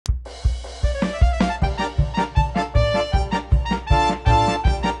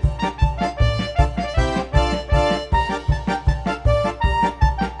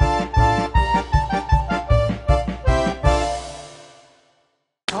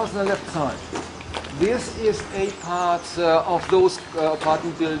house on the left side. This is a part of those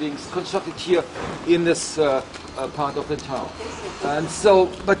apartment buildings constructed here in this part of the town. And so,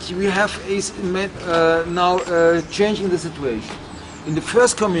 but we have now changing the situation. In the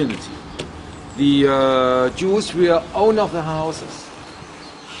first community, the Jews were owner of the houses.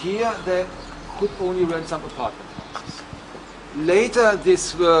 Here they could only rent some apartment houses. Later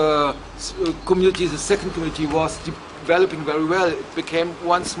this community, the second community, was developing very well. It became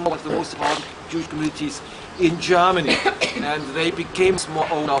once more one of the most important Jewish communities in Germany, and they became small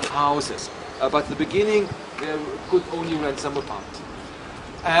owner of houses. But at the beginning, they could only rent some apartments.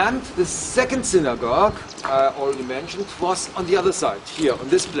 And the second synagogue, I already mentioned, was on the other side, here, on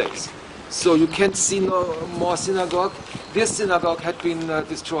this place. So you can't see no more synagogue. This synagogue had been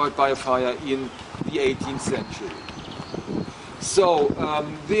destroyed by a fire in the 18th century. So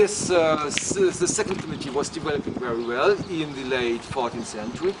the second community was developing very well in the late 14th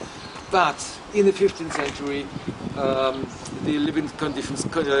century, but in the 15th century the living conditions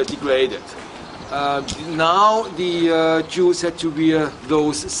degraded. Now the Jews had to wear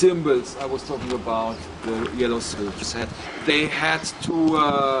those symbols I was talking about, the yellow soldiers had. They had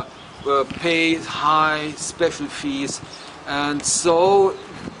to pay high special fees, and so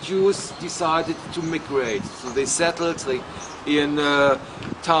Jews decided to migrate. So they settled in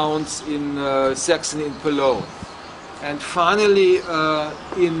towns in Saxony and Cologne. And finally,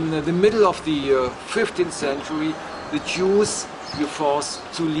 in the middle of the 15th century, the Jews were forced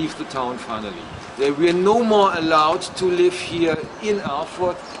to leave the town finally. They were no more allowed to live here in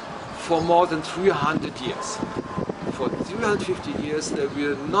Erfurt for more than 300 years. For 350 years they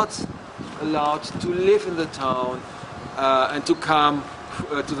were not allowed to live in the town and to come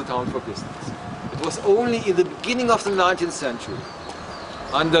to the town for business. It was only in the beginning of the 19th century,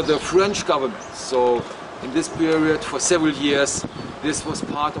 under the French government, so in this period for several years, this was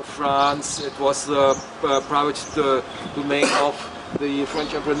part of France. It was the private domain of the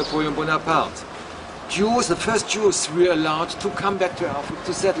French Emperor Napoleon Bonaparte. Jews, the first Jews, were allowed to come back to Erfurt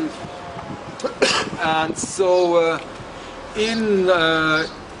to settle. And so in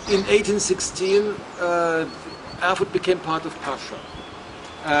 1816, Erfurt became part of Prussia.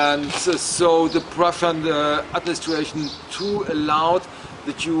 And so the Prussian administration too allowed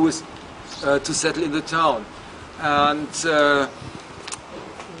the Jews to settle in the town. And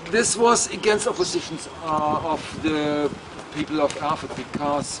this was against oppositions of the people of Erfurt,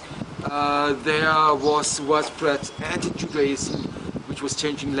 because there was widespread anti-Judaism, which was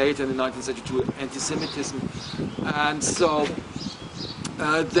changing later in the 19th century to anti-Semitism. And so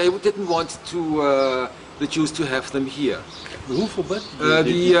they didn't want the Jews to have them here. Who forbade?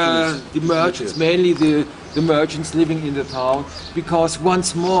 The merchants, mainly the merchants living in the town, because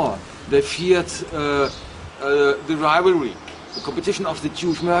once more they feared the rivalry, the competition of the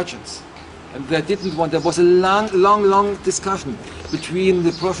Jewish merchants. And they didn't want, there was a long discussion between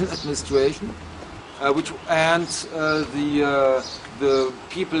the Prussian administration and the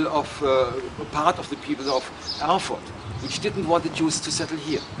people of, part of the people of Erfurt, which didn't want the Jews to settle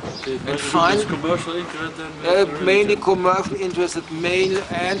here. And finally, commercial interest mainly commercial interested, male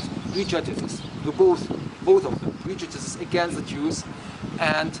and prejudices, both of them, prejudices against the Jews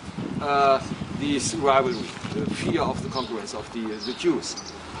and this rivalry, the fear of the concurrence of the Jews.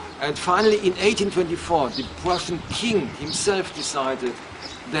 And finally, in 1824, the Prussian king himself decided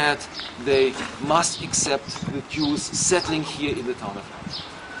that they must accept the Jews settling here in the town of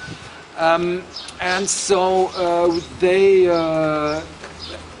Erfurt. And so they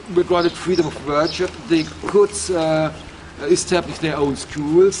were granted freedom of worship. They could establish their own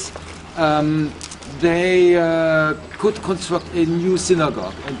schools. They could construct a new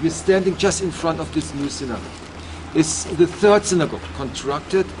synagogue, and we're standing just in front of this new synagogue. It's the third synagogue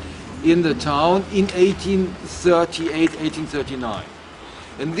constructed in the town in 1838, 1839.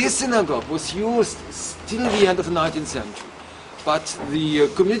 And this synagogue was used till the end of the 19th century. But the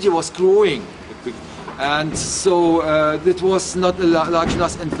community was growing, and so it was not large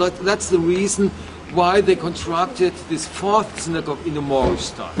enough, and that's the reason why they constructed this fourth synagogue in the Moorish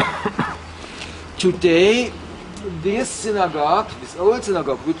style. Today, this synagogue, this old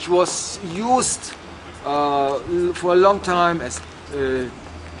synagogue, which was used for a long time as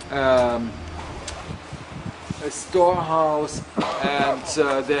a storehouse, and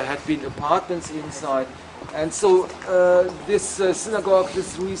there had been apartments inside. And so this synagogue, this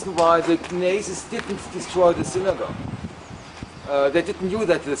is the reason why the Nazis didn't destroy the synagogue. They didn't know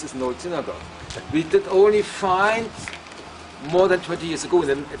that this is an old synagogue. We did only find more than 20 years ago,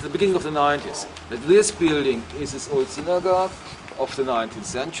 at the beginning of the 90s, that this building is this old synagogue of the 19th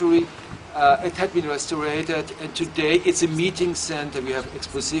century, It had been restored, and today it's a meeting center. We have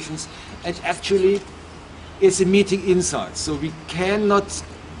expositions, and actually it's a meeting inside. So we cannot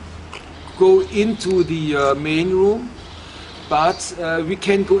go into the main room, but we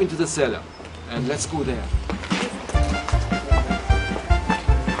can go into the cellar. And let's go there.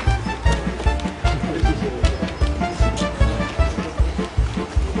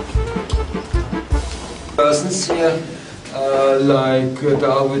 Persons here, like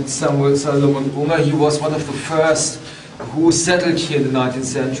David Samuel Salomon Unger, he was one of the first who settled here in the 19th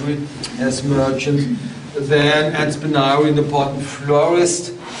century as merchant. Then Ernst Benauri, an important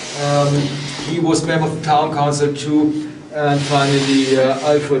florist, he was member of the town council too. And finally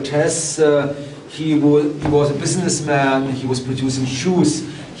Alfred Hess, he was a businessman, he was producing shoes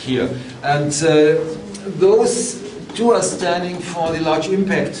here. And those two are standing for the large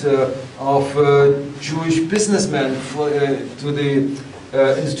impact of Jewish businessmen to the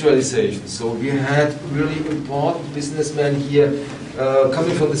industrialization. So we had really important businessmen here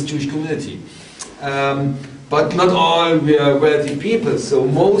coming from this Jewish community. But not all were wealthy people, so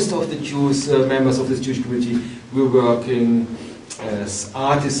most of the Jews, members of this Jewish community, were working as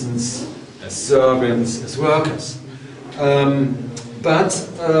artisans, as servants, as workers. But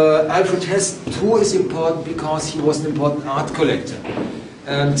Alfred Hess too is important because he was an important art collector.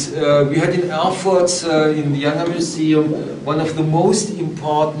 And we had in Erfurt, in the Younger Museum, one of the most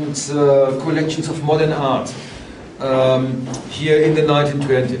important collections of modern art here in the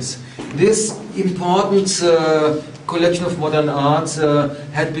 1920s. This important collection of modern art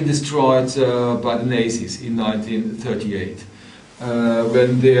had been destroyed by the Nazis in 1938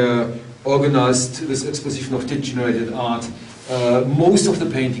 when they organized this exposition of degenerated art. Most of the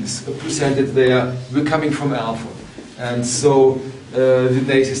paintings presented there were coming from Erfurt, and so the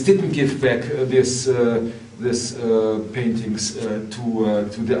Nazis didn't give back this paintings to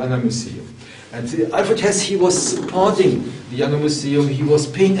the Younger Museum. And Alfred Hess, he was supporting the Younger Museum. He was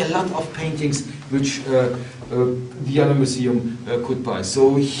paying a lot of paintings which the Younger Museum could buy.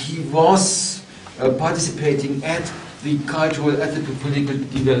 So he was participating at the cultural, at the political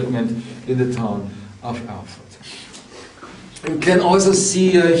development in the town of Erfurt. You can also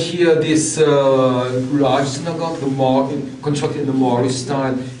see here this large synagogue, constructed in the Moorish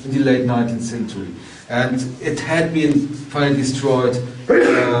style in the late 19th century. And it had been finally destroyed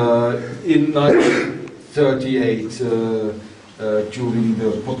in 1938 during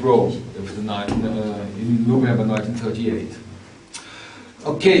the pogrom of in November 1938.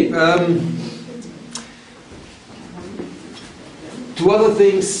 Okay, two other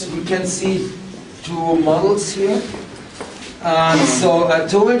things. We can see two models here. So I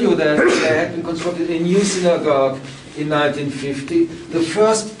told you that there had been constructed a new synagogue in 1950. The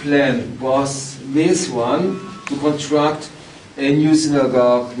first plan was this one, to construct a new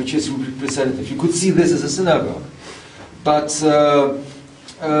synagogue which is representative. You could see this as a synagogue. But the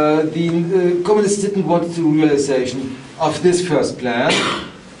communists didn't want the realization of this first plan.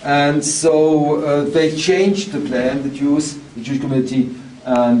 And so they changed the plan, the Jewish community,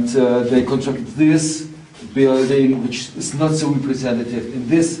 and they constructed this building, which is not so representative, and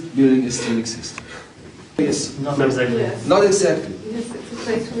this building is still existing. Yes. Not exactly. Yes. Not exactly. Yes, it's a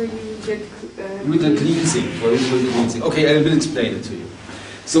place where you get with the cleansing, for ritual cleansing. Okay, I will explain it to you.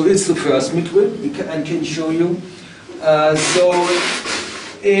 So it's the first mikveh, I can show you. So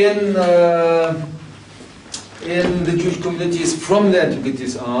in the Jewish communities from the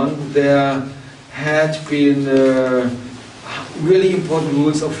antiquities on, there had been really important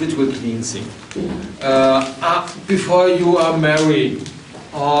rules of ritual cleansing. Before you are married,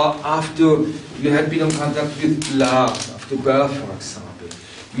 or after you had been in contact with blood, after birth, for example,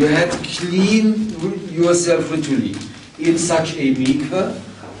 you had to clean yourself ritually in such a mikveh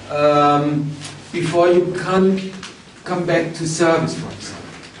before you can come back to service, for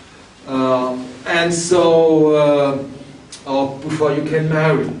example. And so, or before you can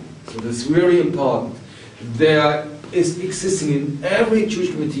marry. So that's really important. There is existing in every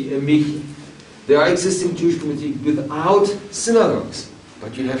Jewish community a mikveh. There are existing Jewish communities without synagogues,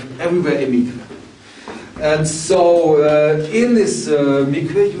 but you have everywhere a mikveh. And so in this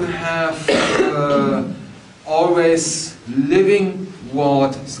mikveh you have always living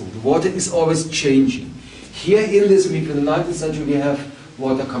water. So the water is always changing. Here in this mikveh in the 19th century we have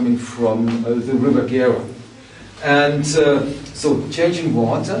water coming from the river Gera. And so changing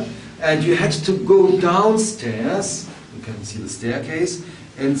water, and you had to go downstairs, you can see the staircase,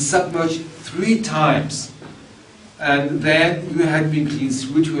 and submerge 3 times. And then you had been cleansed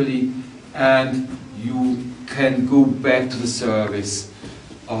ritually, and you can go back to the service,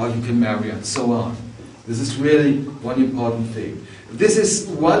 or you can marry, and so on. This is really one important thing. This is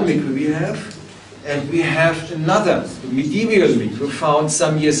one mikveh we have, and we have another medieval mikveh found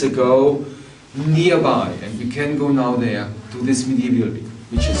some years ago nearby, and we can go now there to this medieval mikveh,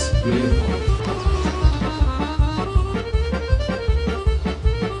 which is really important.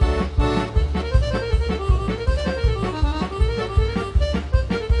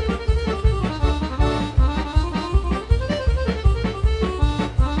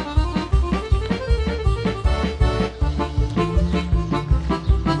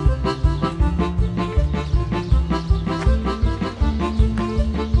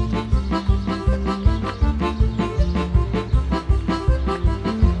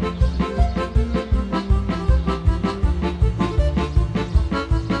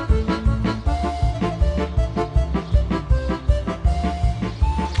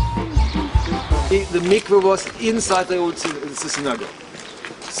 The mikveh was inside the old synagogue.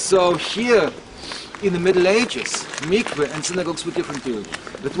 So here, in the Middle Ages, mikveh and synagogues were different buildings.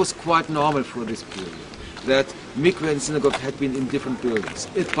 That was quite normal for this period, that mikveh and synagogue had been in different buildings.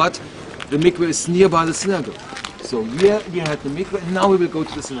 But the mikveh is nearby the synagogue. So here we had the mikveh, and now we will go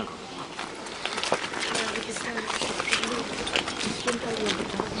to the synagogue.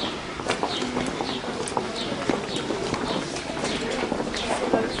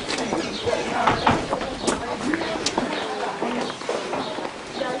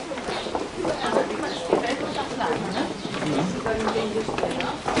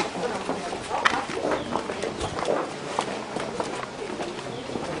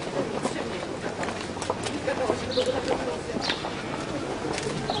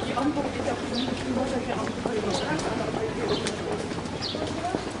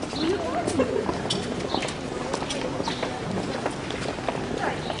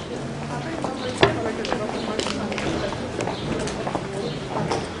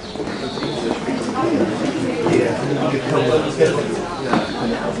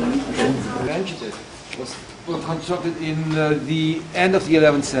 Was constructed in the end of the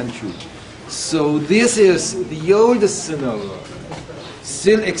 11th century. So this is the oldest synagogue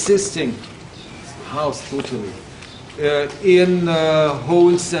still existing house totally in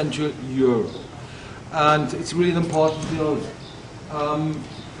whole Central Europe, and it's really an important building.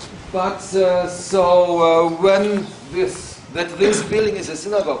 When this building is a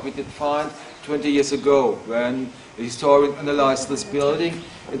synagogue, we did find 20 years ago when a historian analyzed this building,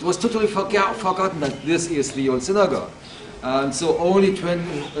 it was totally forgotten that this is the old synagogue. And so only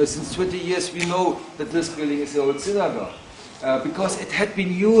since 20 years we know that this building is the old synagogue, because it had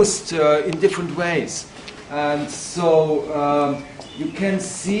been used in different ways. And so you can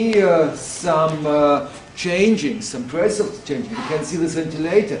see some changing, some traces of changing. You can see this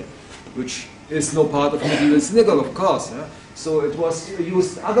ventilator, which is no part of medieval synagogue, of course. So it was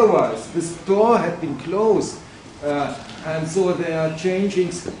used otherwise. This door had been closed. And so there are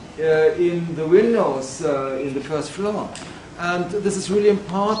changings in the windows in the first floor. And this is really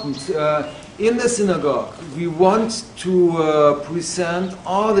important. In the synagogue, we want to present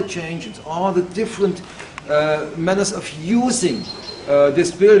all the changes, all the different manners of using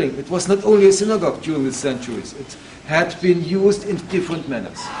this building. It was not only a synagogue during the centuries. It had been used in different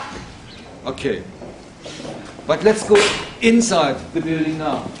manners. Okay. But let's go inside the building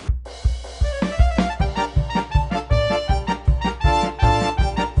now.